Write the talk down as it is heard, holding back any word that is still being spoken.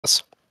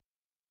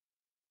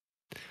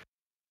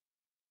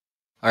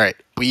All right,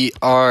 we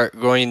are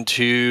going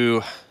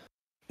to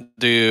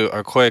do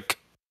a quick,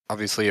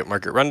 obviously,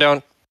 market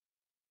rundown.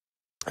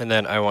 And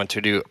then I want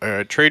to do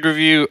a trade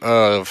review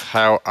of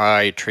how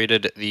I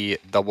traded the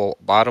double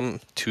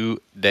bottom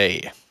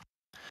today.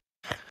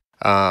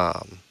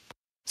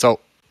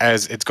 So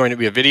as it's going to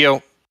be a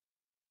video,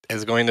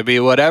 it's going to be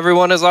what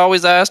everyone has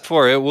always asked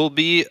for. It will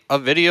be a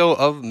video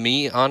of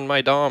me on my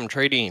DOM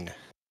trading.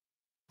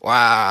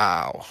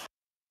 Wow.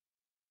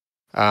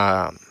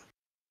 I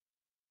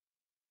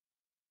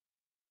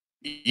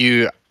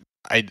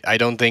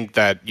don't think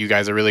that you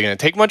guys are really going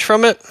to take much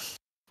from it.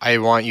 I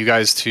want you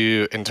guys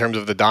to, in terms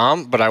of the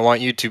DOM, but I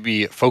want you to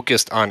be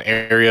focused on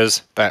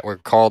areas that were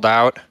called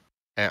out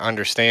and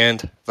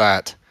understand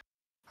that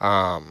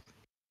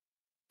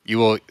you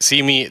will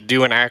see me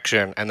do an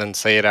action and then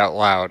say it out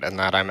loud, and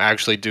that I'm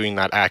actually doing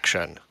that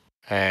action,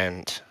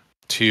 and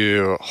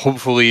to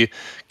hopefully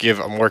give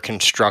a more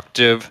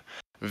constructive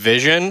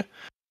vision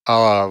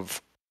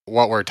of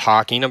what we're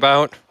talking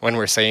about when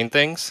we're saying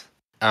things.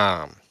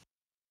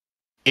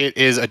 It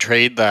is a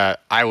trade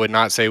that I would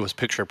not say was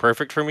picture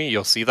perfect for me.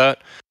 You'll see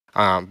that.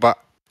 But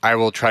I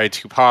will try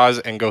to pause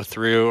and go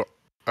through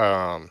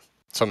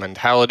some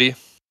mentality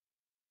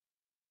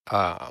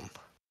as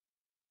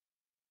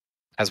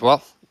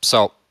well.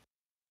 So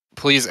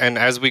please, and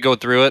as we go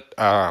through it,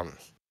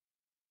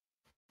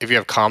 if you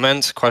have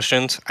comments,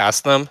 questions,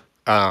 ask them.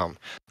 I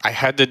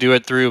had to do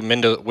it through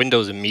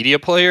Windows Media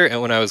Player,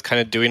 and when I was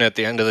kind of doing it at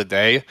the end of the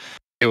day,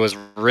 it was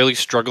really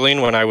struggling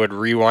when I would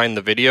rewind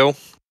the video,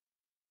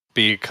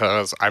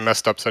 because I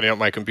messed up setting up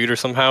my computer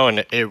somehow,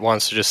 and it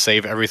wants to just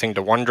save everything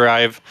to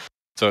OneDrive.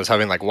 So it's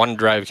having like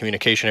OneDrive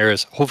communication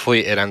errors.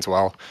 Hopefully it ends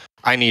well.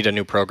 I need a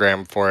new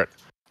program for it.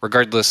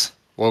 Regardless,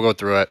 we'll go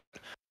through it.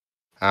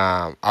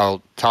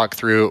 I'll talk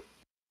through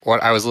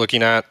what I was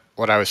looking at,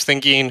 what I was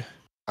thinking,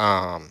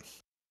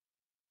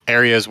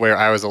 areas where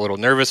I was a little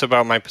nervous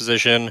about my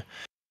position.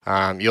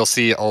 You'll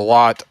see a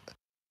lot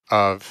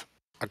of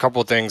a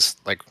couple of things.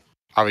 Like,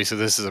 obviously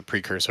this is a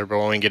precursor, but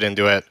when we get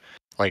into it,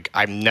 like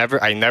I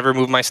never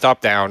move my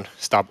stop down.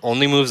 Stop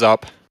only moves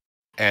up,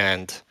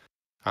 and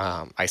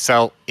I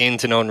sell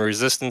into known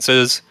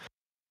resistances.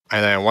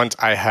 And then once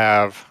I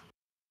have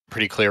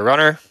pretty clear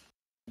runner,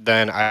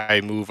 then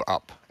I move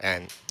up.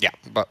 And yeah,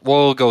 but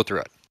we'll go through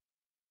it.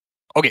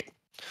 Okay,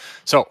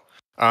 so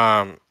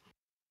we're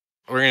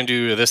gonna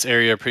do this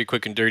area pretty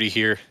quick and dirty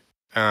here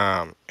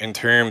in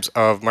terms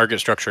of market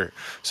structure.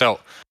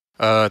 So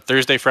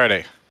Thursday,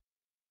 Friday.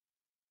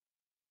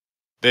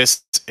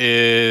 This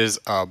is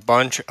a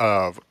bunch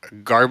of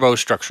garbo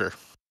structure,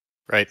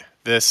 right?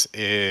 This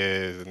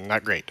is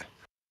not great.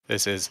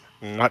 This is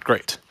not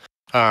great.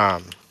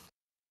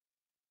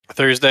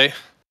 Thursday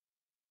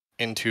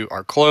into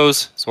our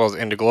close, as well as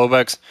into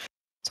Globex.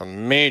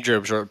 Some major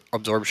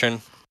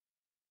absorption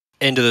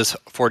into this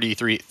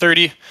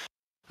 43.30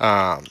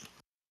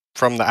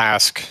 from the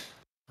ask,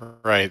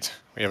 right?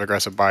 We have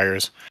aggressive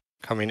buyers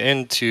coming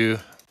into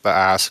the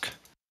ask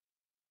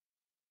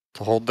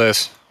to hold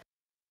this.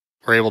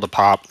 We're able to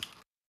pop,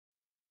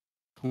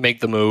 make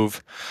the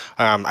move.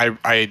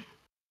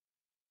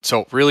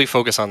 So really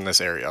focus on this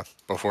area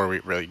before we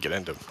really get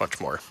into much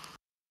more.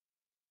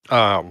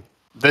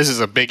 This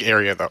is a big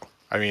area though.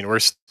 I mean,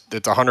 it's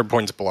 100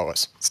 points below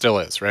us. It still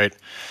is, right?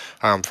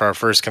 For our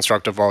first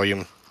constructive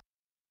volume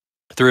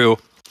through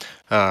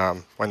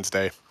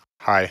Wednesday,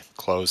 high,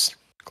 close,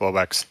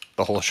 Globex,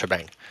 the whole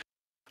shebang.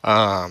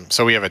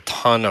 So we have a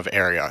ton of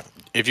area.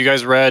 If you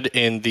guys read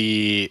in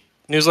the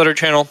newsletter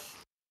channel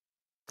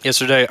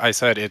yesterday, I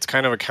said it's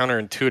kind of a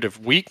counterintuitive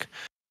week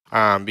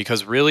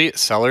because really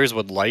sellers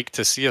would like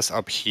to see us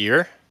up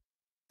here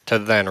to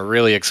then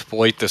really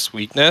exploit this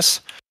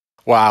weakness,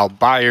 while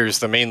buyers,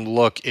 the main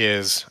look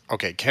is,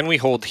 okay, can we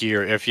hold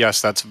here? If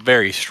yes, that's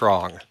very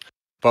strong.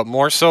 But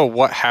more so,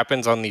 what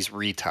happens on these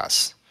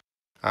retests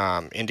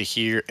into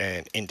here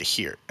and into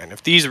here? And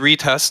if these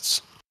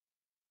retests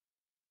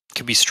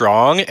can be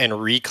strong and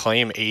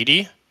reclaim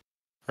 80,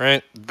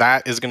 right,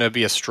 that is going to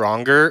be a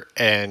stronger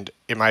and,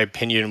 in my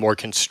opinion, more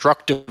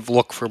constructive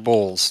look for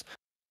bulls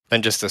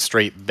than just a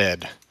straight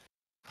bid.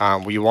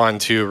 We want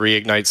to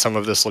reignite some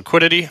of this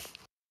liquidity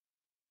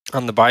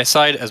on the buy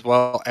side, as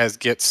well as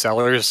get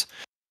sellers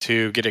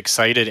to get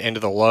excited into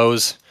the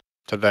lows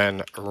to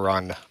then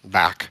run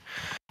back.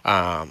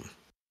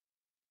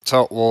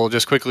 So we'll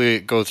just quickly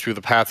go through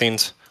the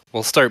pathings.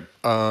 We'll start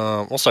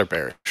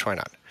bearish. Why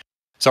not?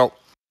 So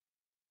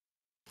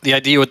the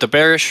idea with the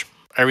bearish,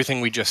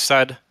 everything we just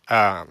said,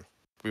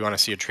 we want to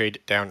see a trade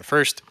down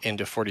first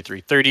into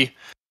 43.30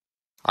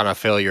 on a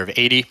failure of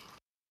 80.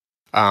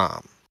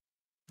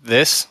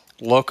 This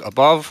look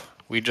above,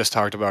 we just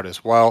talked about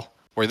as well,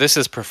 where this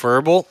is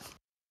preferable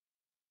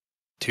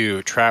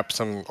to trap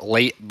some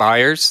late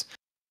buyers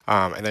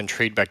and then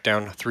trade back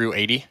down through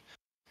 80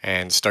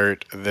 and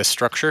start this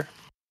structure.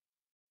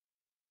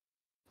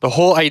 The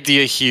whole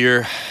idea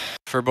here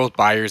for both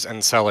buyers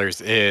and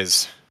sellers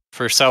is,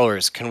 for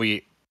sellers, can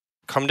we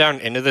come down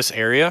into this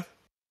area,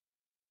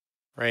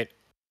 right?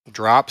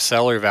 Drop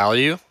seller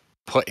value,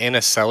 put in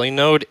a selling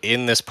node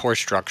in this poor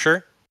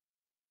structure,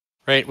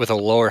 right, with a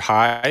lower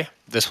high.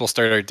 This will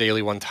start our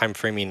daily one time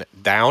framing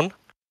down,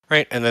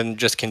 right, and then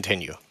just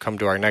continue. Come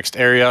to our next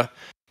area,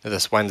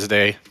 this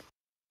Wednesday,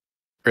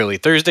 early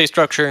Thursday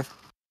structure.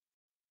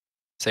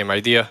 Same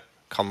idea,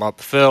 come up,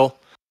 fill.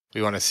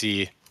 We want to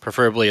see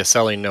preferably a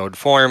selling node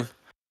form,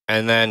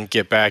 and then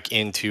get back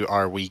into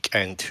our week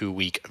and 2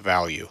 week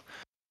value.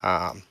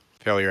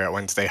 Failure at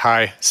Wednesday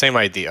high, same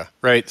idea,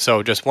 right?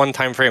 So just one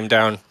time frame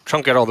down,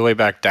 chunk it all the way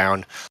back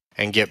down,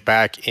 and get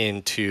back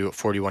into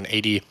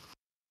 4180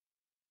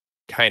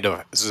 kind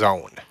of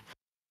zone.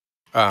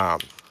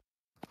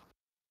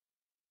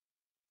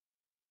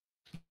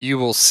 You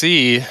will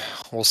see,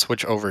 we'll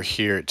switch over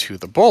here to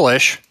the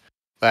bullish,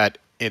 that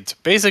it's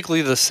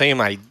basically the same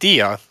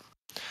idea,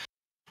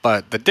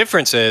 but the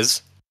difference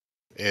is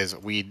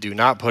we do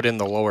not put in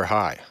the lower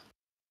high,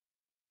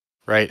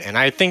 right? And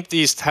I think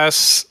these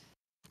tests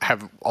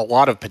have a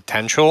lot of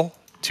potential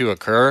to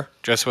occur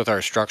just with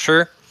our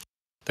structure.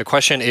 The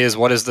question is,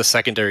 what is the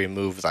secondary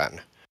move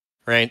then,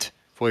 right?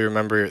 If we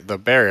remember the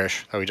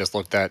bearish that we just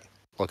looked at,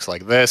 looks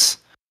like this,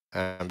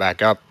 and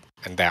back up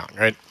and down,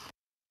 right?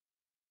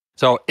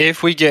 So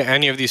if we get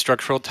any of these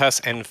structural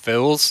tests and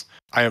fills,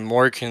 I am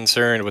more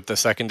concerned with the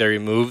secondary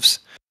moves.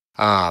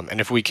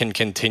 And if we can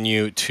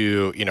continue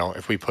to,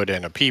 if we put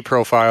in a P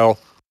profile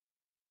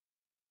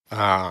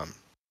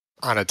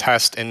on a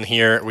test in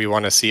here, we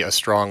want to see a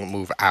strong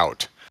move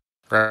out,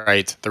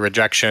 right? The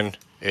rejection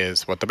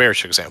is what the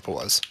bearish example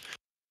was.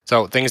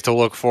 So things to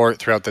look for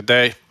throughout the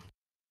day.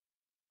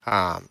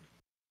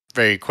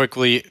 Very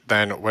quickly,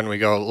 then when we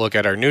go look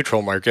at our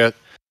neutral market,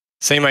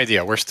 same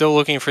idea. We're still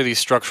looking for these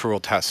structural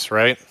tests,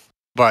 right?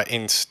 But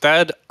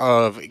instead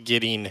of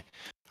getting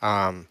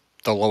the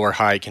lower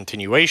high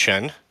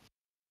continuation,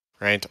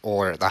 right,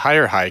 or the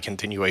higher high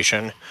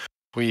continuation,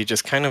 we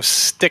just kind of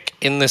stick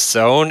in this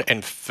zone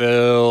and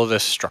fill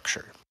this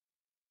structure.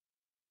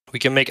 We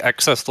can make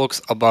excess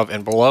looks above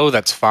and below.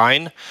 That's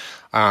fine.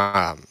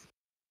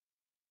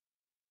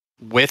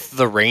 With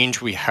the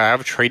range we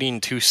have, trading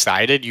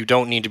two-sided, you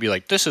don't need to be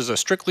like, this is a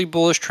strictly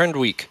bullish trend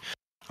week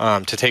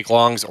to take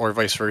longs or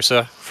vice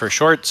versa for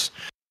shorts.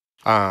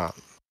 But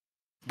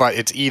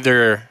it's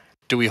either,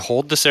 do we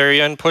hold this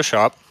area and push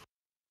up,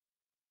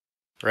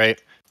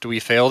 right? Do we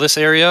fail this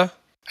area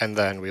and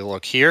then we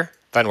look here?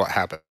 Then what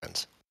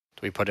happens?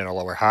 Do we put in a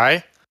lower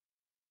high?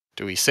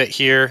 Do we sit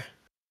here?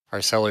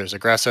 Our seller is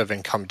aggressive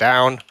and come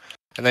down?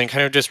 And then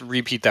kind of just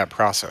repeat that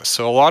process.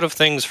 So a lot of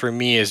things for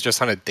me is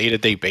just on a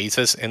day-to-day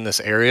basis in this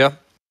area.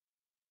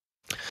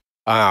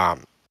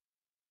 And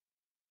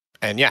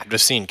yeah,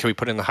 just seeing, can we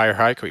put in the higher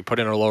high? Can we put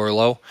in a lower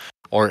low?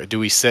 Or do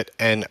we sit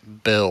and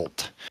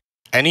build?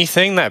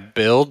 Anything that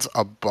builds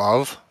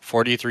above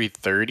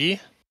 43.30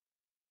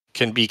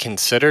 can be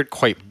considered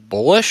quite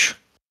bullish,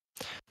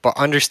 but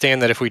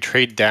understand that if we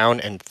trade down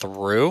and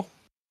through,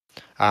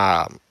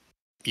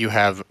 you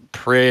have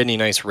pretty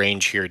nice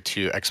range here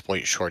to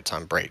exploit shorts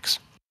on breaks.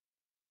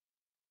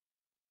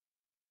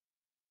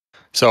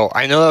 So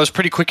I know that was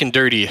pretty quick and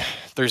dirty.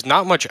 There's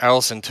not much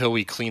else until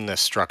we clean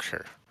this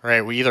structure,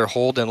 right? We either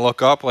hold and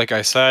look up, like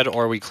I said,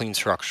 or we clean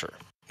structure.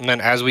 And then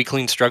as we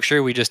clean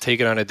structure, we just take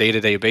it on a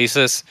day-to-day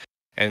basis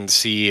and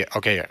see,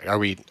 okay, are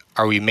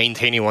we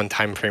maintaining one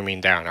time framing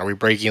down? Are we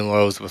breaking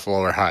lows with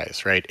lower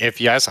highs, right?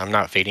 If yes, I'm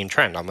not fading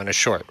trend. I'm going to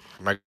short.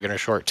 Am I going to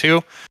short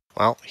too?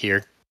 Well,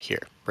 here,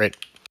 right?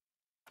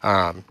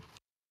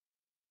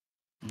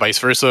 Vice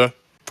versa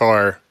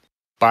for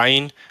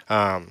buying.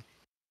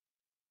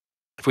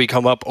 If we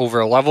come up over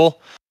a level,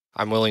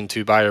 I'm willing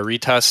to buy a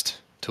retest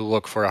to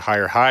look for a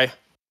higher high.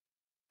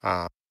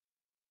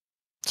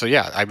 So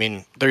yeah, I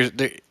mean,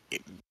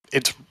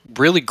 it's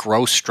really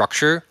gross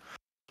structure,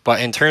 but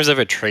in terms of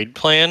a trade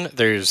plan,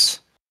 there's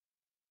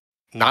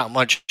not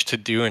much to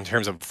do in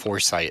terms of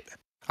foresight.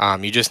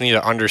 You just need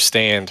to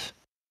understand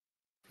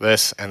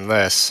this and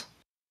this,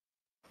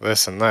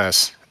 this and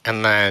this,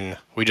 and then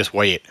we just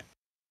wait,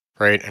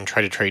 right, and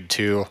try to trade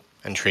to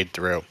and trade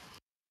through.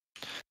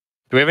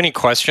 Do we have any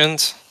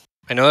questions?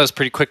 I know that was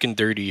pretty quick and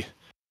dirty,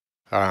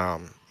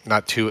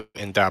 not too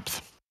in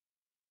depth.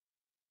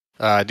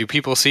 Do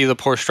people see the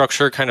poor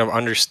structure, kind of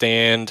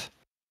understand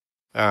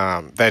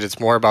that it's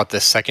more about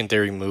this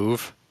secondary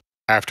move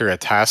after a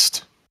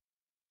test?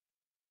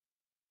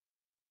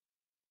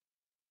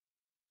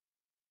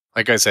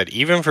 Like I said,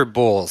 even for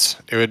bulls,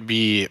 it would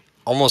be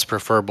almost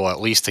preferable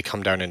at least to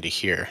come down into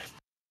here.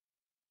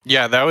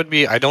 Yeah, that would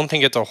be, I don't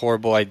think it's a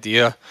horrible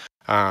idea.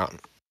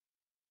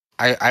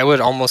 I would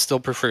almost still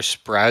prefer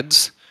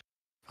spreads.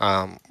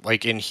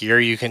 Like in here,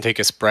 you can take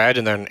a spread,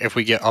 and then if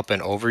we get up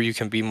and over, you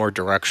can be more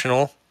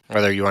directional,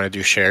 whether you want to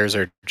do shares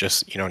or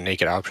just,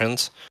 naked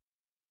options.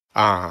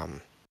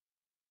 But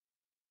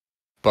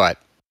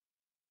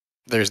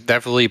there's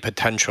definitely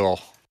potential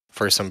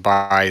for some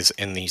buys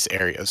in these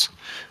areas.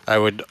 I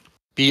would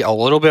be a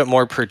little bit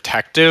more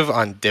protective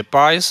on dip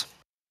buys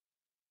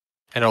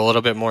and a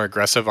little bit more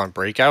aggressive on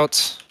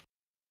breakouts,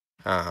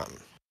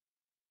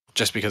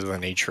 just because of the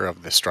nature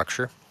of the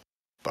structure.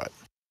 But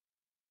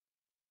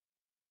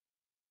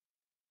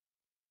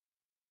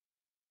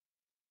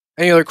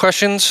any other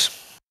questions,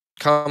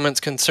 comments,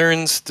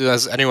 concerns?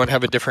 Does anyone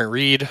have a different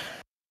read?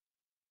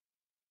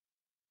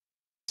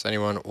 Does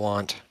anyone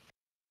want?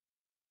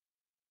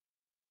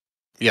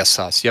 Yes,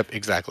 Sauce. Yep,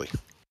 exactly.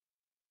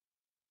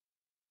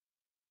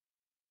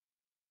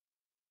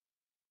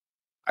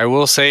 I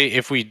will say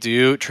if we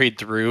do trade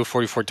through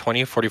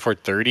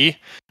 44.20,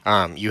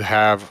 44.30, you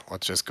have,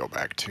 let's just go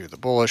back to the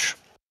bullish.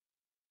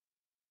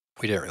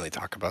 We didn't really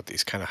talk about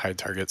these kind of high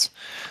targets.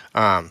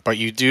 But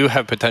you do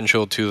have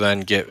potential to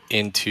then get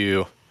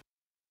into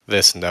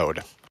this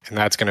node. And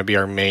that's going to be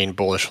our main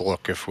bullish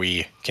look if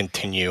we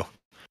continue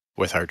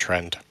with our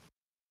trend.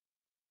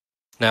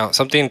 Now,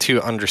 something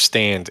to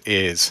understand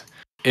is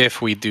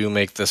if we do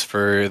make this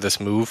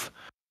move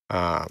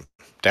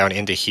down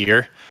into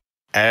here,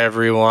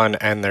 everyone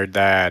and their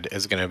dad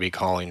is going to be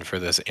calling for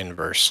this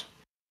inverse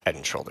head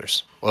and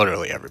shoulders.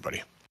 Literally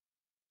everybody.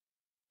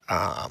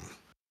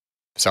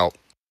 So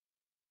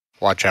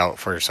watch out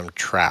for some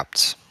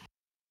traps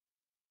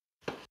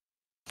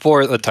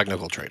for the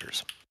technical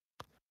traders.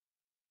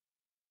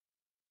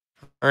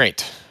 All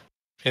right.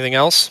 Anything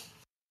else?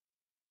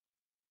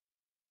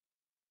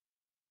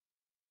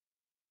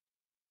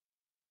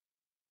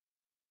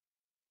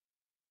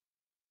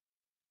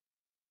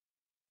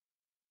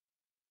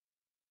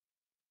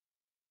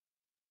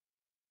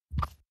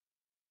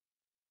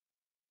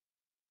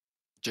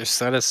 Just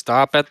set a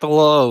stop at the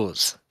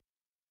lows.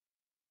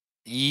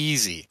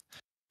 Easy.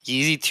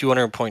 Easy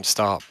 200-point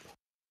stop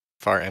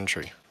for our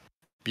entry.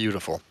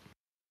 Beautiful.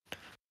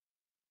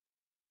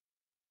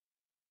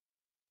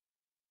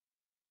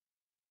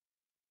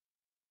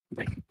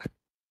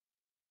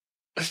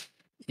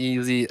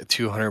 Easy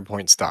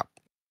 200-point stop.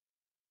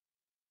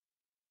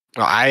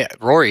 Well,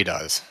 Rory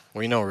does.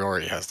 We know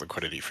Rory has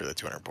liquidity for the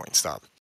 200-point stop.